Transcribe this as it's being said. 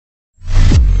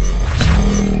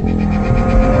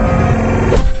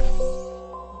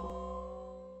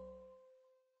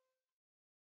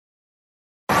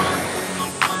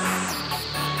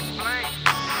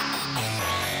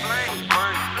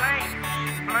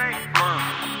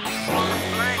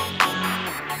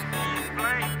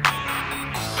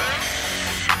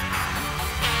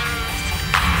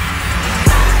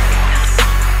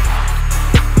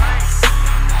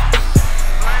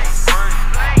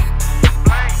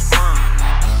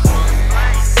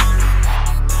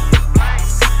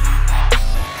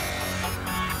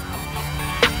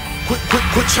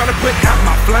tryna put out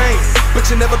my flame, but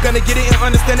you're never gonna get it and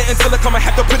understand it until I come and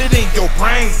have to put it in your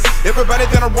brain. Everybody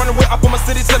that I'm running with up on my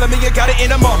city telling me you got it and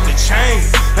I'm off the chain.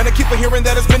 And I keep on hearing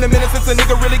that it's been a minute since a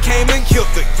nigga really came and killed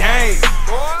the game.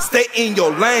 Stay in your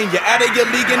lane, you're out of your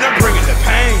league and I'm bringing the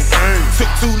pain.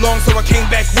 Took too long so I came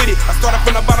back with it. I started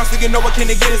from the bottom so you know I can't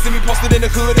get it. See me posted in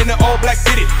the hood in the all black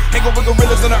fitted. Hanging with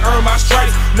gorillas and I earn my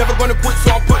stripes. Never gonna quit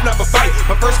so I'm putting up a fight.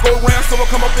 My first go around so I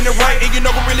come up in the right. And you know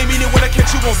I really mean it when I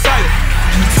catch you on sight.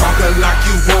 You talking like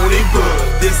you want it,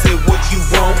 but this ain't what you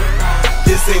want.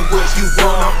 This ain't what you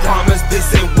want, I promise this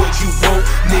ain't what you want.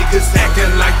 Niggas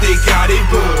acting like they got it,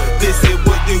 but this ain't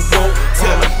what they want.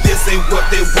 Tell them this ain't what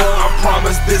they want, I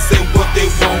promise this ain't what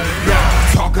they want. Now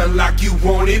talking like you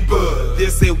want it, but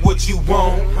this ain't what you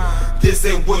want. This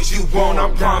ain't what you want, I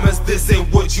promise this ain't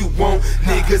what you want.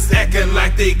 Niggas acting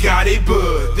like they got it,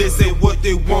 but this ain't what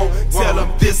they want. Tell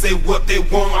them this ain't what they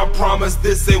want, I promise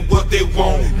this ain't what they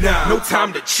want. Now no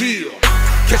time to chill.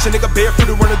 Catch a nigga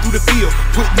barefooted running through the field.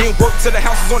 Putting in work till the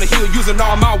house is on the hill. Using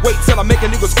all my weight till I make a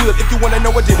nigga squeal. If you wanna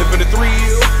know I did it for the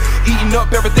thrill. Eating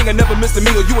up everything, I never missed a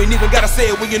meal. You ain't even gotta say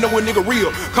it when you know a nigga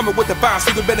real. Coming with the vibe,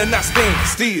 so you better not stand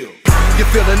still. You're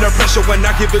feeling the pressure when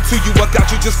I give it to you. I got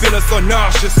you just feeling so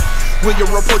nauseous. When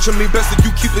you're approaching me, best if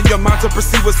you keeping your mind to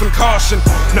proceed with some caution.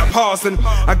 Not pausing,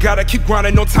 I gotta keep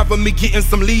grinding on top of me getting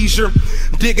some leisure.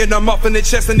 Digging them off in the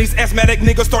chest and these asthmatic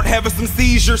niggas start having some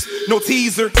seizures. No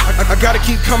teaser, I gotta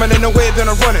keep coming in the way that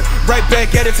I'm running. Right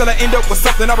back at it till I end up with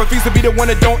something. I refuse to be the one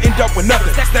that don't end up with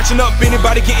nothing. Snatching up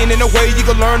anybody getting in the way. You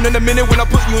can learn in a minute when I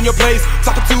put you in your place.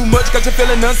 Talking too much got you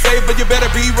feeling unsafe, but you better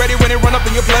be ready when they run up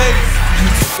in your place.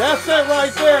 That's it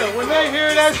right there. When they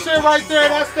hear that shit right there,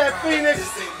 that's that Phoenix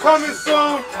coming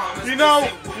soon. You know,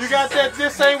 you got that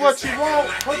this ain't what you want.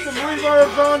 Put some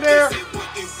reverbs on there.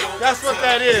 That's what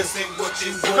that is.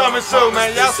 Coming soon,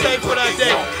 man. Y'all stay for that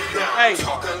day. Hey,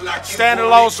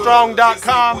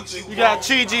 StandAloneStrong.com. You got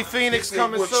Chi-G Phoenix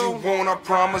coming soon. You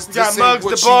got Muggs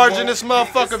the Barge in this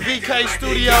motherfucker VK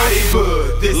Studios.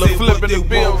 Look Flip in the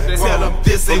building.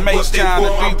 From H-Town to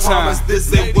D-Town.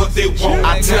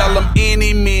 I tell them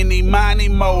any, many, money,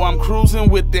 mo. I'm cruising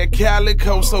with that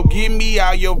calico, so give me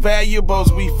all your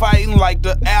valuables. We fighting like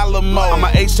the Alamo. I'm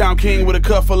an H-Town king with a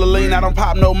cup full of lean. I don't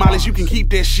pop no mileage, you can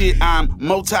keep that shit. I'm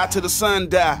multi to the sun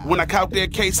die. When I count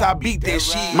that case, I beat that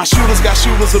shit. My shooters got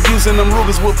shooters abusing them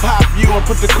Rugers. Will pop you and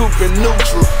put the coupe in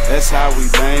neutral. That's how we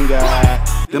bang, guy.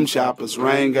 Them choppers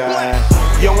ring, guy.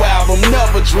 Your album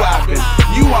never dropping.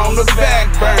 You on the back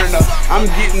burner. I'm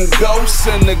getting ghosts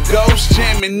and the ghost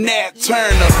jamming Nat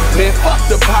Turner. Man, fuck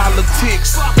the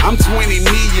politics. I'm 20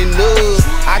 million up.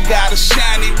 I got a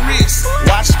shiny wrist.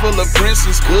 Watch full of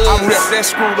Princess Good. I rep that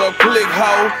screwed up click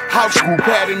hoe. House screw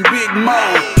pad and Big Mo.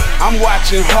 I'm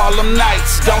watching Harlem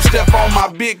Nights. Don't step on my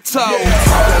big toe.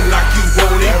 Talking like you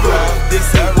want it, but this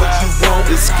ain't what you want.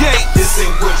 Escape. This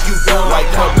ain't what you want. Like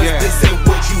promise, this ain't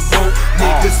what you want.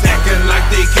 Niggas acting like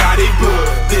they got it, but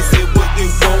this ain't what they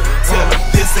want. Tell them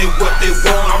this ain't what they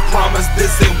want. I promise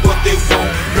this ain't what they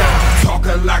want.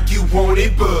 Talking like you want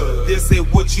it, but this ain't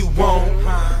what you want.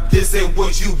 This ain't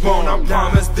what you want. I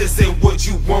promise this ain't what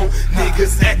you want.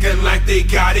 Niggas acting like they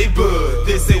got it, but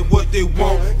this ain't what they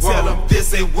want. Tell them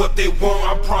this ain't what they want.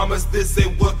 I promise this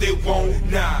ain't what they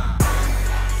want. Nah.